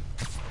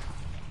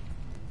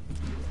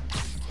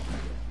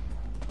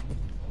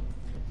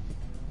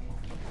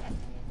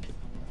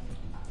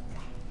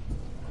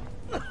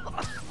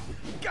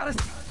 Gotta...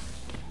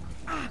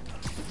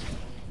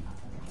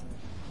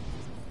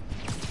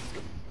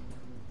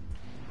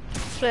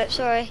 Flip,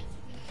 sorry.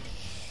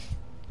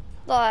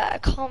 Like, I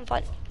can't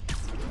find...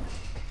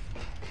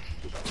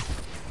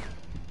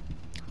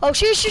 Oh,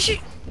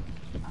 shoot.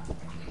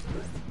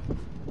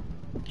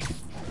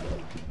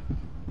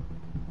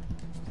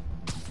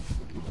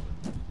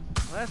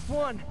 Last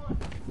one.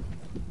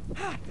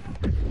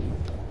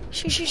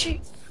 Shoot.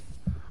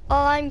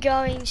 I'm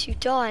going to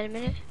die in a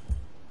minute.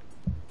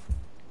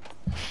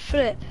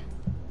 Flip.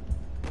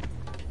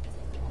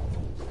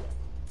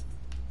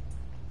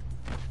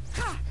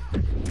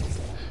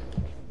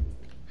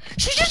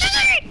 Shoot.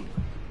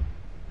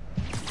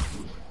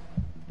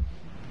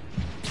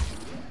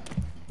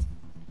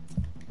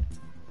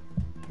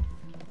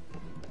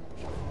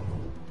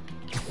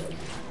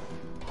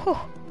 Whew.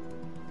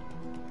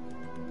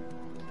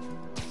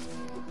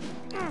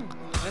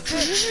 That's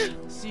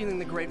it. Sealing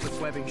the grate with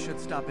webbing should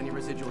stop any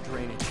residual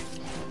drainage.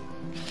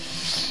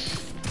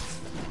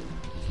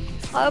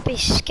 I'll be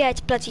scared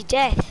to bloody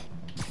death.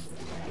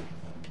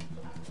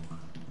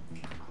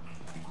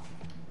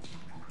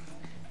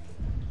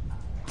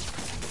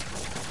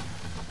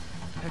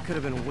 That could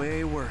have been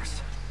way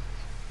worse.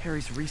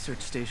 Harry's research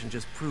station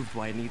just proved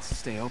why it needs to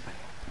stay open.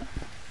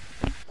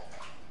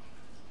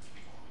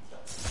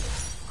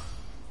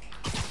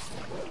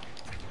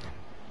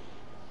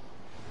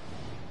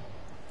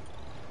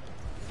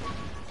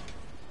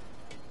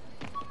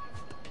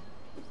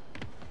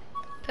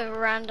 Bit of a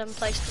random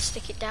place to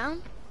stick it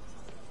down.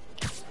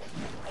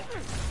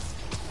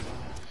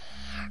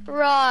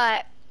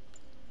 Right.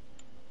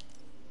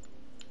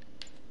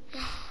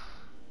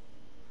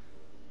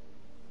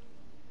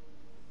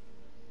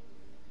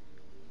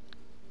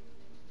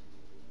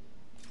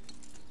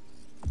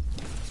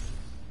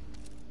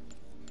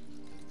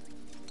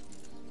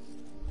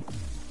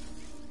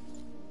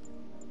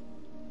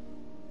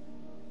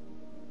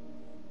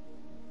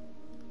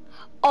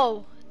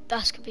 Oh,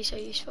 that could be so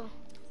useful.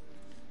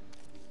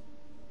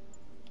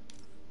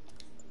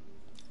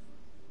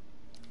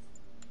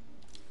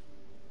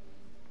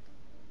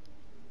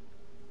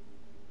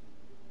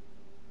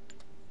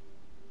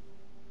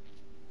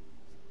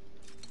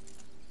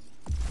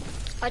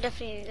 I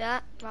definitely need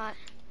that. Right.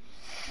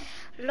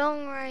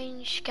 Long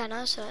range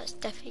scanner, so that's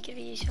definitely gonna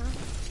be useful.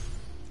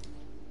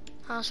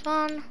 Last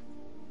one.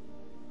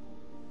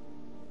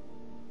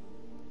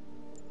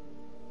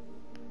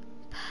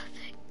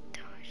 Perfect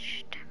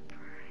dodge,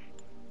 temporary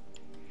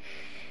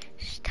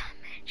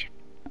damage.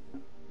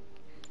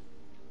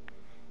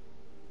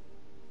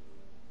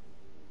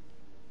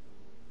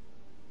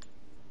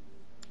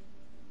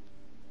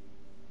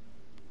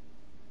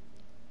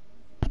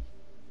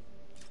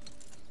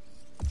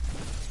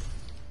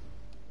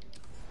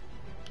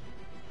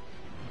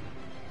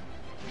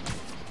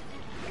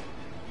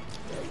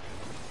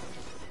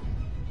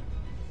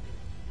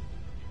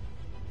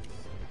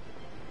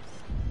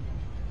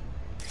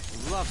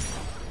 Love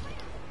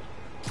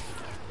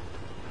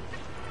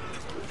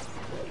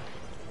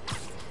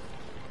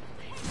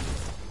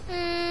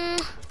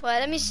Well,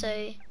 let me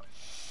see.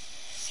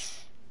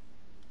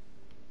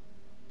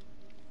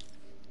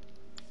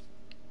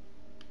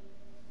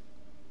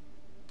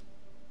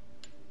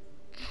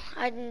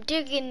 I'm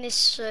digging this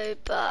suit,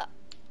 but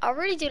I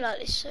really do like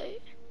this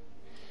suit.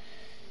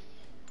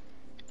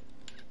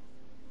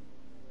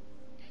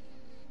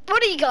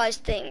 What do you guys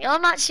think?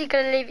 I'm actually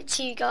going to leave it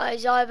to you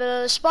guys.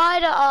 Either the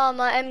Spider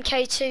Armor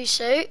MK2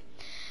 suit,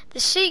 the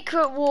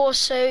Secret War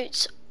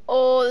suit,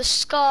 or the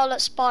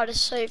Scarlet Spider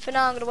suit. For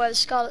now I'm going to wear the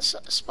Scarlet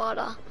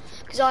Spider,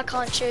 because I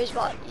can't choose,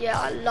 but yeah,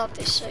 I love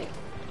this suit.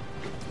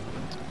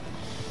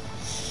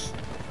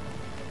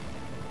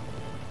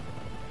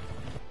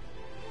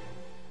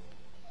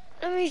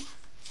 Let me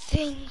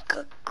think.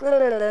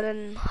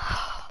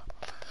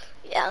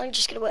 Yeah, I'm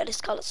just going to wear the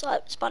Scarlet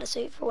Spider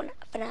suit for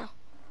now.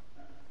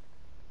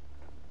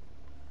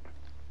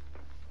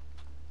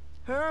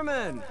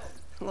 Herman!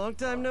 Long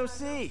time no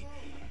see.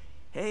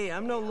 Hey,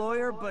 I'm no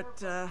lawyer,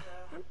 but I'm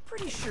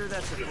pretty sure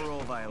that's a parole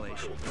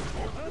violation.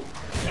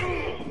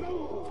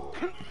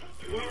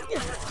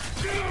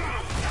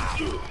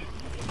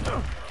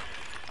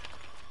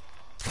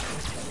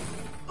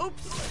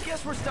 Oops,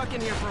 guess we're stuck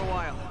in here for a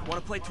while.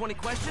 Want to play 20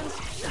 questions?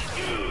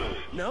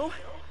 No?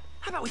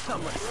 How about we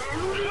thumb race?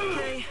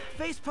 Okay,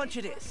 face punch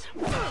it is.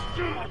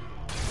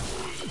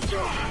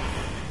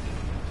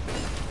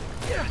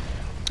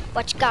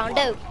 What you gonna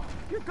do?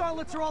 Your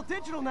gauntlets are all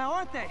digital now,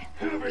 aren't they?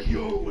 Have it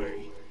your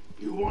way.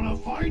 You wanna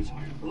fight?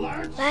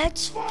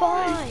 Let's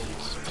fight.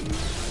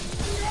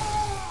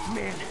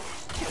 Man,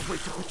 can't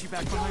wait to put you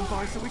back behind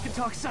bars so we can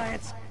talk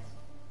science.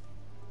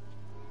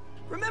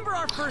 Remember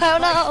our first Oh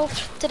fight? no!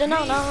 Did I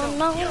Me,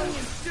 no. young and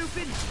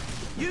stupid.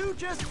 You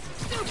just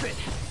stupid.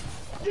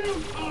 You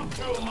talk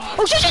too much.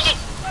 Oh shit!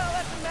 Well,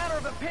 that's a matter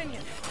of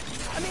opinion.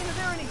 I mean, are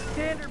there any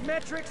standard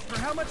metrics for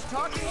how much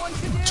talking one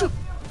should do?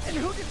 And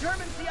who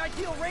determines the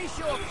ideal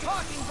ratio of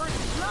talking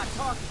versus not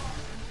talking?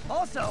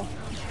 Also,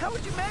 how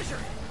would you measure?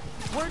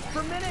 Words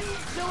per minute,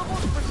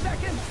 syllables per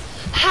second?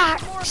 More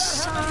about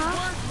how many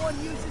words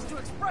one uses to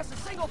express a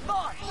single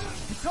thought.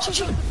 It's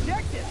also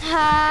subjective.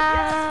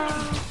 Yes,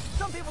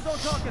 some people don't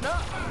talk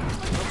enough.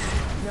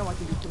 Now I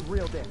can do some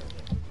real damage.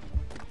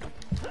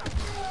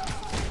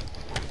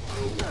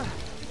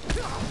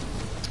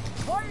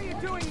 Why are you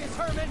doing this,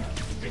 Herman?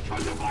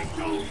 Because if I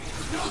don't...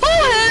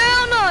 Oh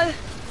hell no!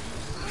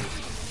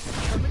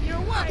 Coming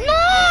your way.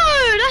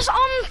 No! That's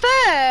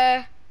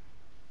unfair!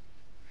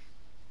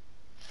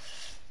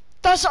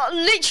 That's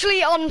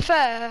literally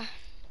unfair.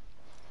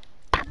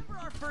 Remember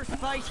our first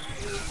fight?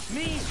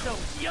 Me so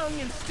young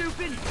and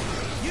stupid.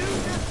 You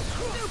just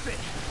stupid.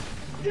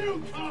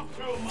 You talk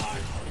too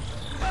much.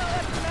 Well,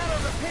 that's a matter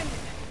of opinion.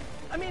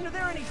 I mean, are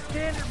there any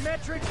standard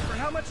metrics for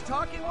how much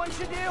talking one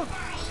should do?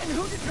 And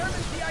who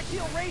determines the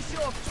ideal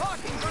ratio of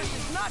talking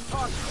versus not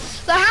talking?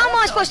 So how am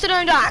I supposed to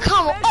know that?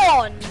 Come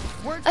on!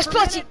 That's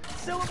bloody...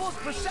 Syllables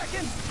per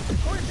second?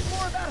 Or is it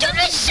more about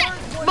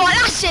Right,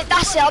 that's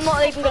it. I'm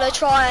not even going to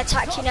try and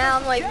attack you now.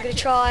 I'm not even going to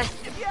try.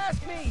 If you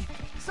ask me,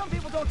 some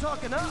people don't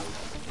talk enough.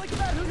 Like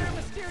about who their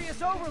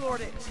mysterious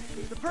overlord is.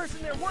 The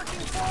person they're working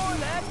for,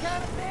 that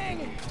kind of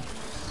thing.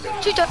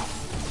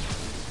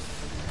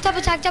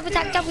 Double tag. Maybe.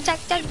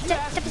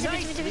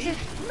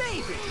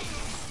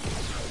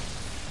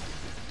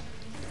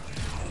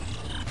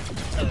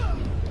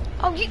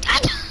 Oh,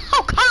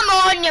 oh, come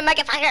on, you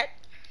mega faggot.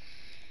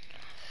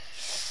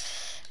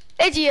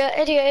 Idiot.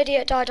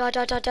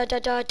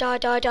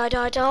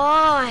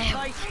 Die.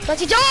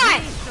 Bloody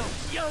die.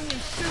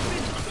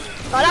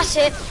 Right, that's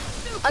it.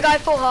 I'm going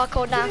full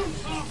hardcore now.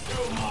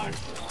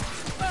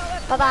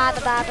 Bye bye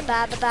bye bye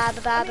bye bye bye bye I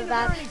bye mean, are there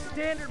bye. any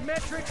standard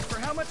metrics for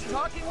how much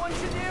talking one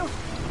should do?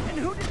 And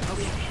who did? Oh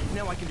yeah,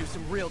 now I can do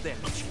some real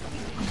damage.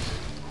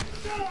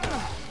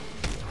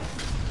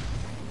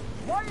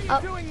 Why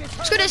are you doing this?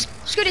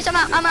 Screw this, I'm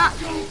out.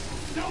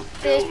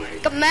 This,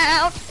 come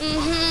out.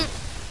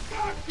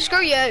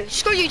 Screw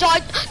you, die.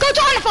 Go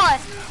Dynafire!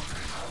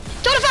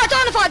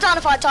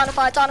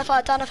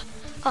 Dynafire!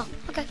 Oh,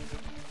 okay.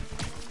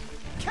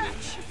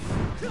 Catch!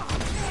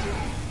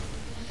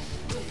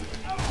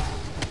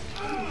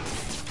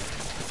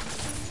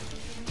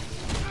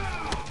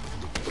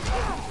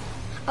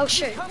 Oh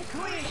shoot. Come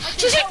clean. I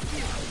Shoot! can help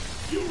you.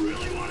 You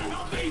really want to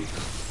help me?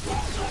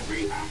 Well, let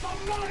me have the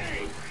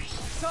money!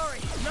 Sorry,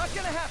 not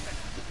gonna happen.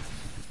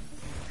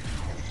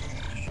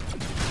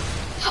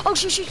 Oh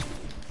shoot.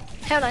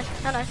 Hell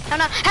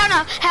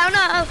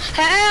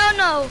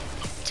no.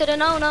 To the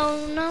no.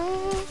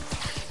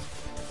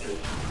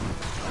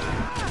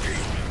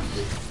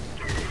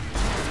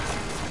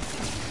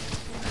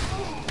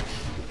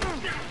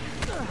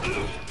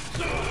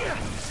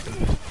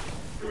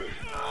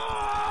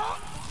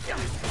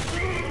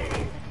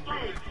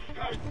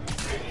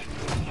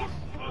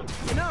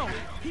 You know,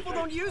 people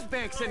don't use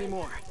banks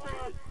anymore.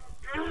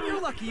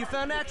 You're lucky you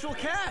found actual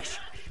cash.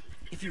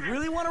 If you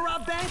really want to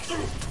rob banks,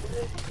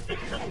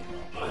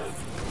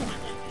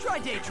 try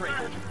day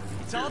trading.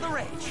 It's all the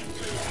rage.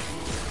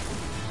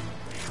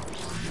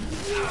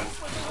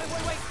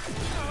 Wait.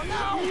 Oh,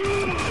 no!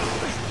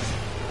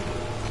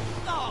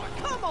 Oh,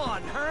 come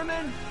on,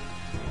 Herman!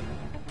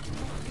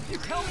 If you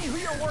tell me who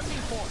you're working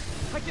for,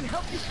 I can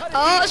help you cut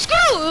it.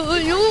 Screw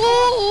you!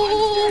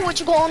 What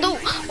you gonna do?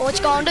 Come on, what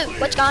you gonna do? Come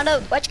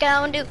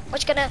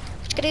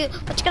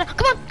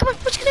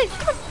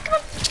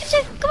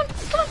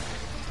on.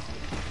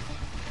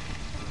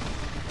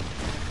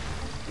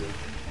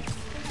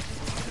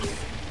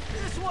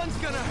 This one's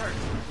gonna hurt.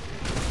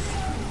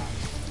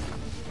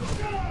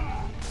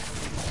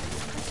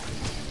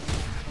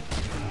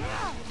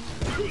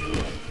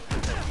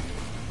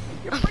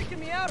 You're freaking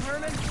me out,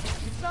 Herman.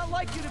 It's not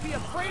like you to be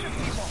afraid of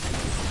people.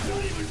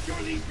 Not even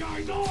sure these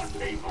guys are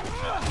people.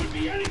 Could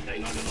be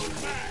anything under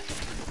those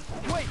masks.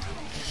 Wait,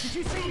 did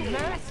you see these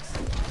masks?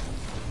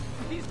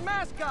 These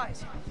mask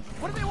guys.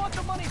 What do they want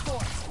the money for?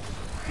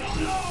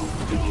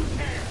 Don't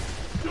care.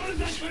 As soon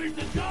as I finish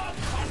the job,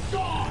 I'm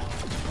gone.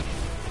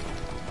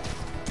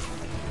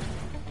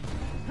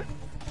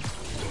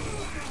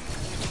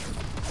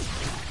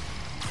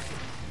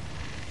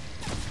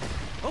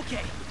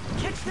 Okay,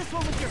 catch this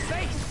one with your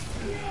face.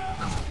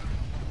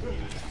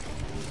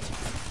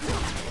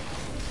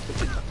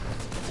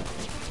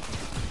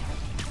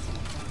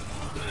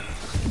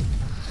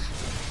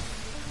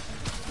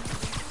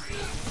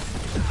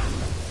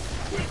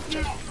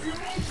 Now, for your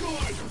own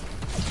good.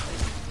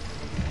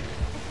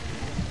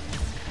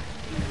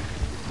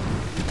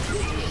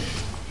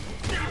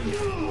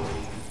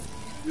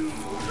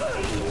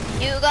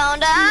 You gon'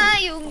 die,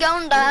 you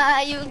gon'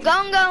 die, you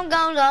gon'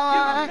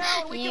 die,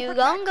 you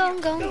gon' die, you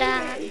gon'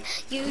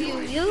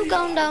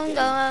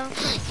 die,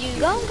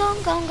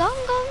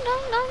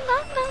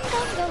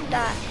 you gon'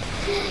 die.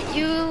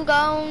 You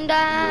gon'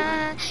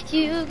 die,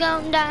 you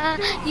gon' die,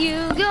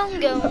 you gon'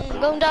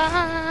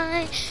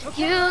 die.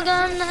 You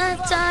gonna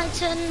die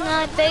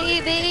tonight,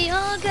 baby,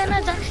 you're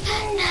gonna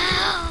die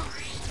now.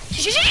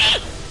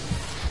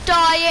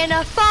 Die in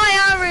a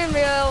fire in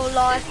real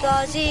life,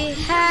 bloody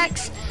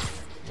hacks.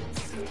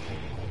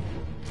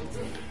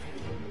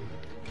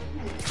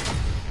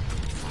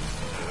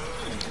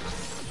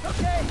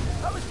 Okay,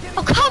 I was getting...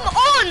 Oh, come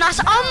on,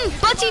 that's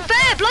bloody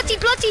fair, bloody.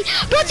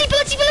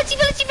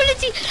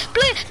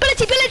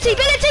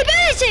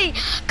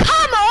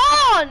 Come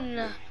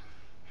on!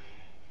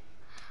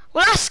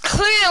 Well, that's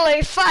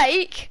clearly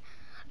fake.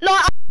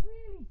 Like,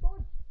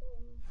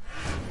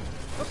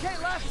 Okay,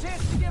 last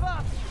chance to give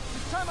up.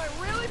 This time I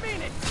really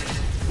mean it.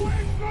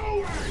 Quit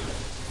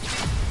moving!